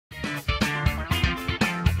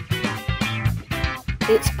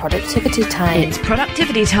It's productivity time. It's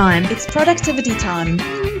productivity time. It's productivity time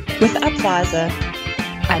with Upvisor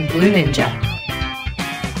And Blue Ninja.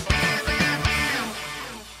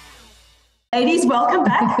 Ladies, welcome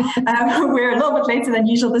back. We're a little bit later than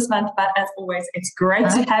usual this month, but as always, it's great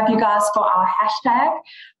to have you guys for our hashtag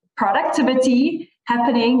productivity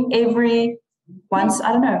happening once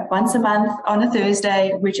a month on a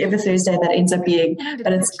Thursday, whichever Thursday that ends up being.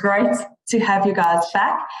 But it's great to have you guys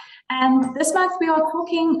back. And this month we are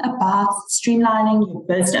talking about streamlining your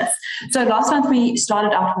business. So last month we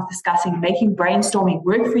started out with discussing making brainstorming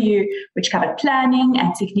work for you, which covered planning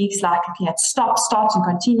and techniques like looking at stop, start, and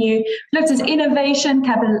continue, looked at innovation,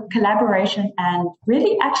 collaboration, and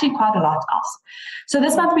really actually quite a lot else. So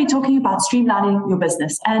this month we're talking about streamlining your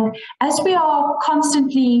business. And as we are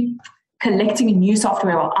constantly collecting new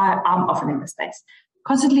software, well, I'm often in this space,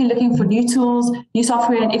 constantly looking for new tools, new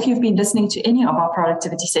software. And if you've been listening to any of our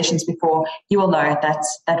productivity sessions before, you will know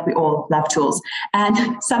that we all love tools.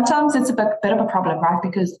 And sometimes it's a bit of a problem, right?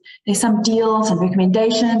 Because there's some deals and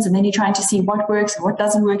recommendations, and then you're trying to see what works and what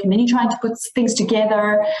doesn't work. And then you're trying to put things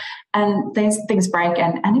together, and things break,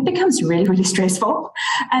 and it becomes really, really stressful.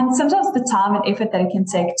 And sometimes the time and effort that it can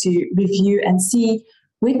take to review and see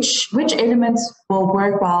which elements will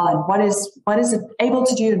work well, and what is it able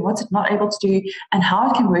to do and what's it not able to do, and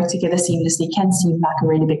how it can work together seamlessly can seem like a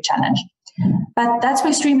really big challenge. But that's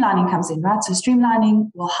where streamlining comes in, right? So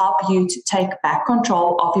streamlining will help you to take back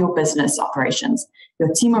control of your business operations, your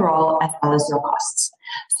team role, as well as your costs.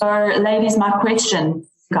 So ladies, my question,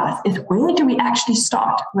 guys, is where do we actually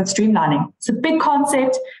start with streamlining? It's a big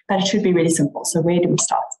concept, but it should be really simple. So where do we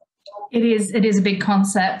start? It is a big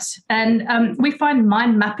concept, and we find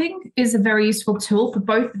mind mapping is a very useful tool for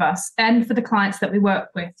both of us and for the clients that we work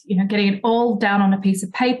with. You know, getting it all down on a piece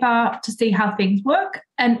of paper to see how things work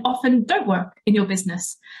and often don't work in your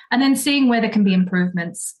business, and then seeing where there can be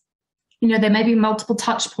improvements. You know, there may be multiple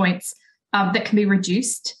touch points that can be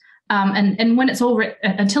reduced, and when it's all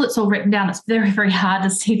until it's all written down, it's very, very hard to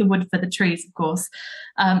see the wood for the trees. Of course,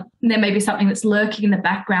 there may be something that's lurking in the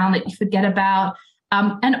background that you forget about.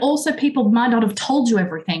 And also people might not have told you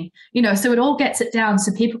everything, you know, so it all gets it down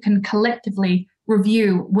so people can collectively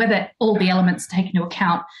review whether all the elements are taken into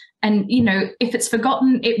account. And, you know, if it's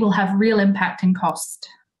forgotten, it will have real impact and cost.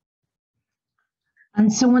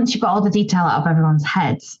 And so once you've got all the detail out of everyone's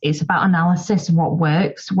heads, it's about analysis of what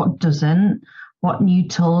works, what doesn't, what new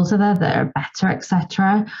tools are there that are better,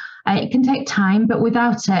 etc. It can take time, but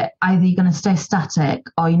without it, either you're going to stay static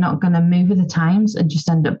or you're not going to move with the times and just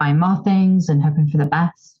end up buying more things and hoping for the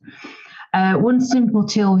best. One simple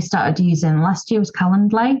tool we started using last year was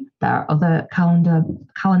Calendly. There are other calendar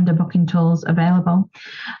booking tools available.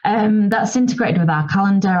 That's integrated with our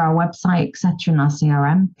calendar, our website, etc., and our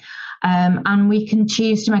CRM. And we can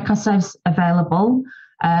choose to make ourselves available.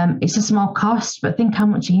 It's a small cost, but think how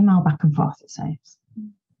much email back and forth it saves.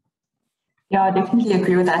 Yeah, I definitely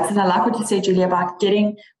agree with that. And I like what you said, Julia, about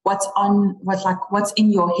getting what's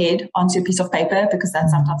in your head onto a piece of paper, because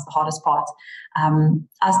that's sometimes the hardest part.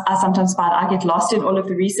 I sometimes find I get lost in all of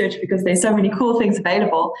the research because there's so many cool things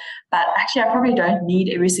available, but actually I probably don't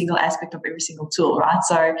need every single aspect of every single tool, right?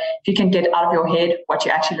 So if you can get out of your head what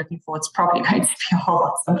you're actually looking for, it's probably going to be a whole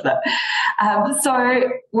lot simpler. So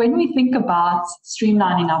when we think about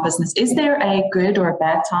streamlining our business, is there a good or a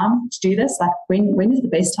bad time to do this? Like when is the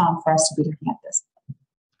best time for us to be looking at this?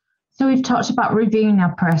 So we've talked about reviewing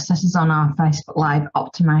our processes on our Facebook Live,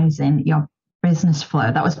 optimizing your business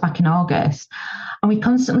flow. That was back in August. And we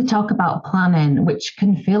constantly talk about planning, which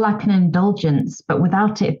can feel like an indulgence, but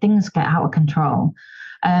without it, things get out of control.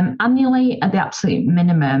 Annually at the absolute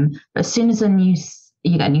minimum, but as soon as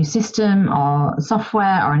you get a new system or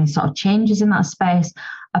software or any sort of changes in that space,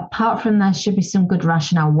 apart from there should be some good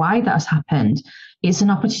rationale why that has happened, it's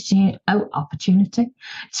an opportunity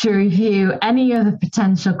to review any other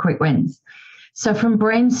potential quick wins. So from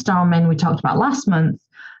brainstorming we talked about last month,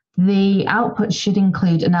 the output should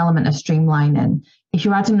include an element of streamlining. If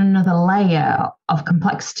you're adding another layer of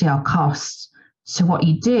complexity or cost to what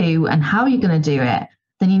you do and how you're going to do it,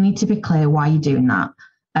 then you need to be clear why you're doing that.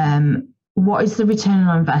 What is the return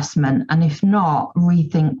on investment? And if not,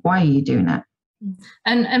 rethink why you're doing it.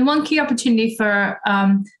 And one key opportunity for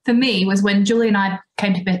me was when Julie and I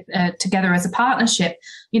came together as a partnership.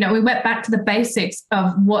 You know, we went back to the basics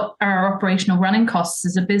of what are our operational running costs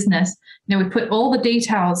as a business. You know, we put all the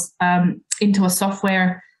details into a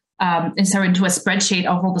software, into a spreadsheet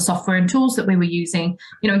of all the software and tools that we were using.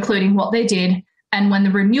 You know, including what they did and when the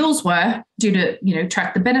renewals were due to. You know,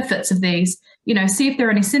 track the benefits of these. You know, see if there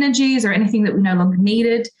are any synergies or anything that we no longer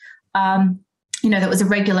needed. You know, that was a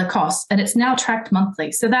regular cost, and it's now tracked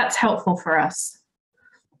monthly. So that's helpful for us.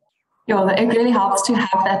 Yeah, it really helps to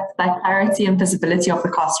have that clarity and visibility of the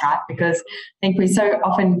cost, right? Because I think we so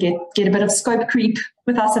often get a bit of scope creep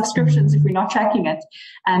with our subscriptions if we're not tracking it.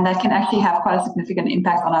 And that can actually have quite a significant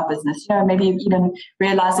impact on our business. Maybe even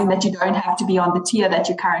realizing that you don't have to be on the tier that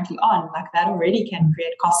you're currently on, like that already can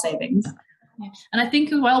create cost savings. Yeah. And I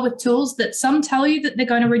think as well with tools that some tell you that they're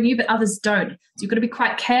going to renew, but others don't. So you've got to be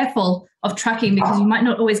quite careful of tracking, because you might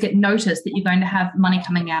not always get notice that you're going to have money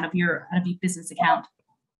coming out of your business account.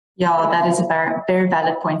 Yeah, that is a very, very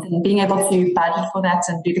valid point. And being able to budget for that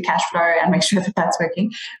and do the cash flow and make sure that that's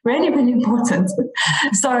working, really, really important.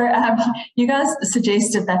 So you guys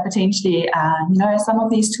suggested that potentially, some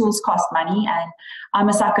of these tools cost money, and I'm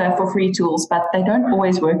a sucker for free tools, but they don't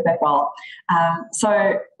always work that well.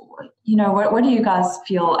 What do you guys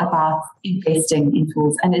feel about investing in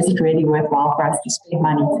tools, and is it really worthwhile for us to spend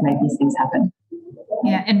money to make these things happen?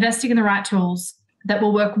 Yeah, investing in the right tools that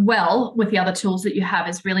will work well with the other tools that you have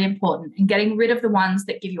is really important, and getting rid of the ones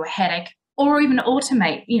that give you a headache, or even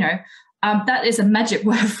automate. That is a magic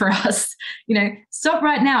word for us. Stop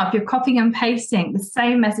right now if you're copying and pasting the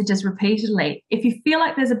same messages repeatedly. If you feel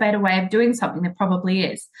like there's a better way of doing something, there probably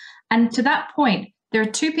is. And to that point, there are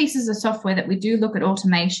two pieces of software that we do look at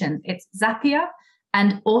automation. It's Zapier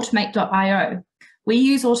and automate.io. We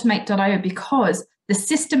use automate.io because the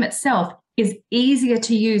system itself is easier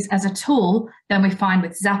to use as a tool than we find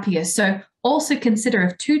with Zapier. So also consider,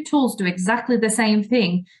 if two tools do exactly the same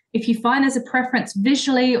thing, if you find there's a preference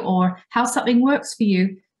visually or how something works for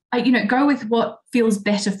you, go with what feels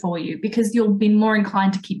better for you, because you'll be more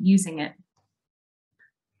inclined to keep using it.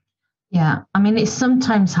 Yeah, it's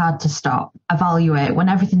sometimes hard to stop, evaluate when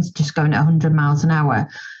everything's just going at 100 miles an hour,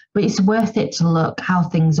 but it's worth it to look how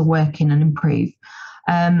things are working and improve.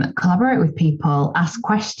 Collaborate with people, ask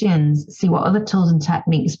questions, see what other tools and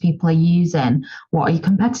techniques people are using, what are your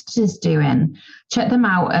competitors doing, check them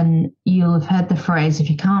out, and you'll have heard the phrase, if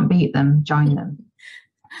you can't beat them, join them.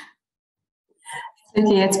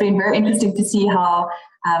 Cynthia, it's been very interesting to see how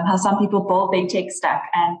some people build their tech stack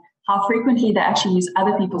and how frequently they actually use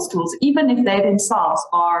other people's tools, even if they themselves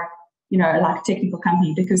are, like a technical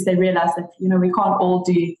company, because they realize that, we can't all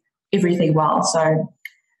do everything well. So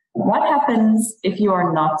what happens if you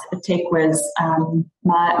are not a tech whiz?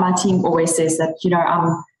 My team always says that,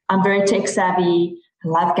 I'm very tech savvy. I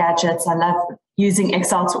love gadgets. I love using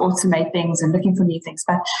Excel to automate things and looking for new things.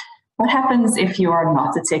 But what happens if you are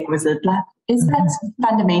not a tech wizard? Is that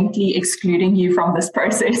fundamentally excluding you from this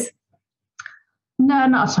process? No,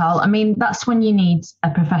 not at all. That's when you need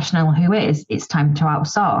a professional who is. It's time to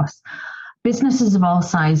outsource. Businesses of all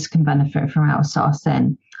sizes can benefit from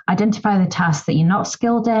outsourcing. Identify the tasks that you're not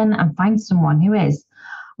skilled in and find someone who is.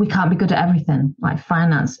 We can't be good at everything, like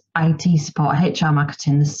finance, IT support, HR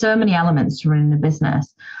marketing. There's so many elements to running a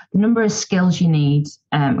business. The number of skills you need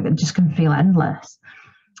just can feel endless.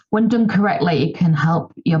 When done correctly, it can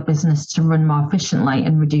help your business to run more efficiently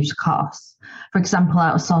and reduce costs. For example,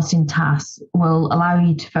 outsourcing tasks will allow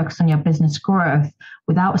you to focus on your business growth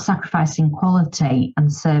without sacrificing quality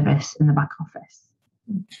and service in the back office.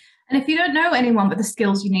 And if you don't know anyone with the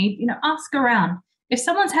skills you need, ask around. If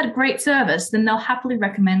someone's had a great service, then they'll happily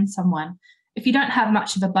recommend someone. If you don't have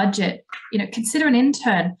much of a budget, consider an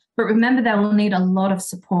intern, but remember they will need a lot of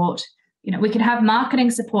support. We can have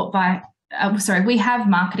marketing support we have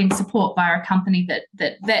marketing support via a company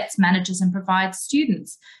that vets, manages, and provides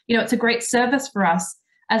students. It's a great service for us,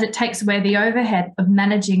 as it takes away the overhead of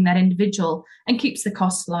managing that individual and keeps the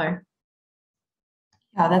costs low.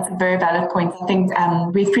 Yeah, that's a very valid point. I think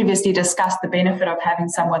we've previously discussed the benefit of having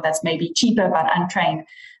someone that's maybe cheaper but untrained.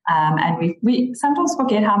 And we sometimes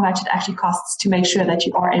forget how much it actually costs to make sure that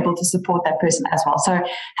you are able to support that person as well. So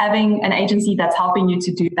having an agency that's helping you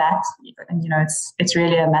to do that, it's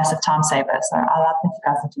really a massive time saver. So I love that you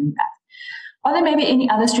guys are doing that. Are there maybe any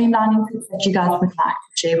other streamlining tips that you guys would like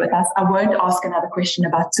to share with us? I won't ask another question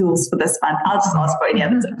about tools for this one. I'll just ask for any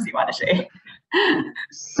other tips you want to share.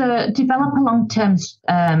 So develop a long-term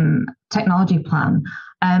technology plan.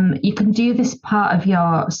 You can do this part of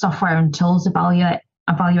your software and tools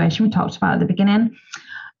evaluation we talked about at the beginning,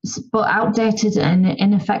 but outdated and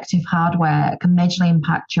ineffective hardware can majorly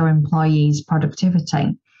impact your employees'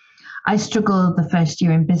 productivity. I struggled the first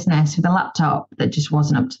year in business with a laptop that just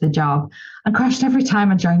wasn't up to the job and crashed every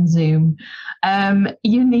time I joined Zoom.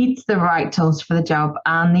 You need the right tools for the job,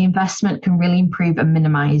 and the investment can really improve and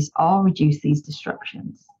minimize or reduce these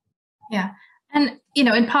disruptions. Yeah. And,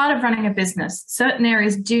 in part of running a business, certain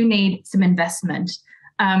areas do need some investment.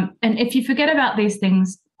 And if you forget about these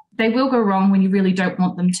things, they will go wrong when you really don't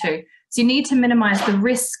want them to. So you need to minimize the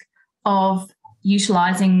risk of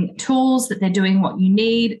utilizing tools, that they're doing what you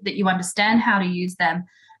need, that you understand how to use them.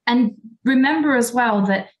 And remember as well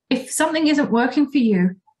that if something isn't working for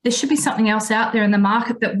you, there should be something else out there in the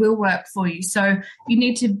market that will work for you. So you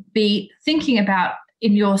need to be thinking about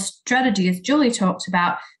in your strategy, as Julie talked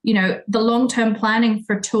about, the long-term planning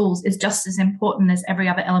for tools is just as important as every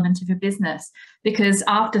other element of your business. Because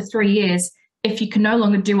after 3 years, if you can no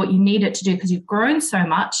longer do what you need it to do because you've grown so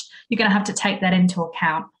much, you're going to have to take that into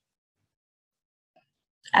account.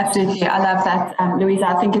 Absolutely. I love that, Louisa.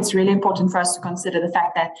 I think it's really important for us to consider the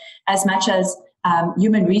fact that as much as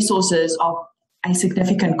human resources are a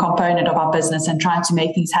significant component of our business and trying to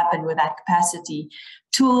make things happen with that capacity,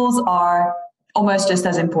 tools are almost just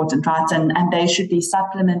as important, right? And they should be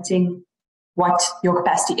supplementing what your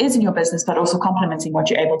capacity is in your business, but also complementing what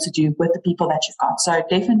you're able to do with the people that you've got. So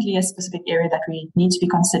definitely a specific area that we need to be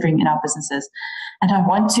considering in our businesses. And I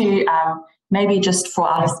want to maybe just for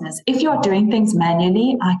our listeners, if you're doing things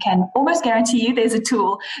manually, I can almost guarantee you there's a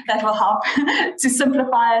tool that will help to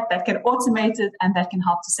simplify it, that can automate it, and that can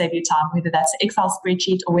help to save you time, whether that's an Excel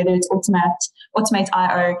spreadsheet or whether it's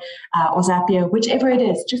Automate.io or Zapier, whichever it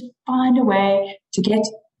is. Just find a way to get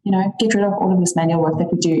rid of all of this manual work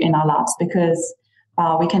that we do in our lives, because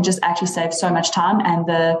we can just actually save so much time, and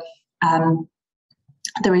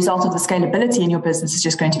the result of the scalability in your business is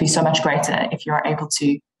just going to be so much greater if you're able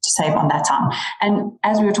to save on that time. And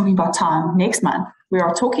as we were talking about time, next month, we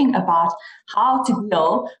are talking about how to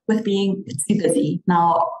deal with being too busy.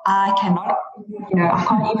 Now, I can't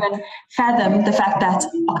even fathom the fact that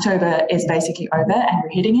October is basically over and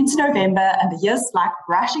we're heading into November and the year's like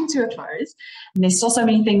rushing to a close. And there's still so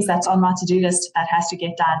many things that's on my to-do list that has to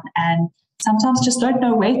get done. And sometimes just don't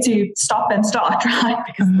know where to stop and start, right?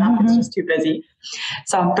 Because life is just too busy.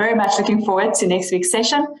 So I'm very much looking forward to next month's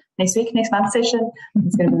session. It's going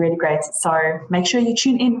to be really great. So make sure you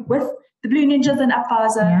tune in with the Blue Ninjas and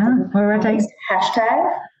Upvisor. Yeah, we're ready.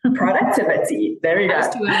 Hashtag productivity. There we go.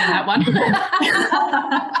 That's too early, that one.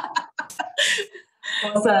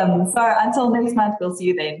 Awesome. So until next month, we'll see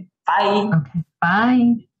you then. Bye. Okay,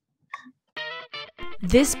 bye.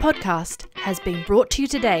 This podcast has been brought to you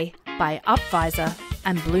today by Upvisor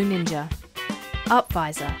and Blue Ninja.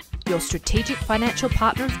 Upvisor, your strategic financial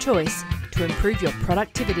partner of choice to improve your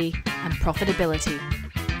productivity and profitability.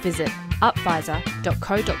 Visit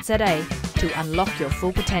upvisor.co.za to unlock your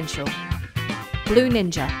full potential. Blue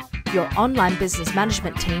Ninja, your online business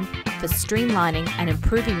management team for streamlining and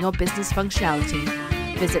improving your business functionality.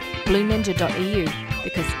 Visit blueninja.eu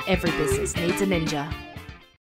because every business needs a ninja.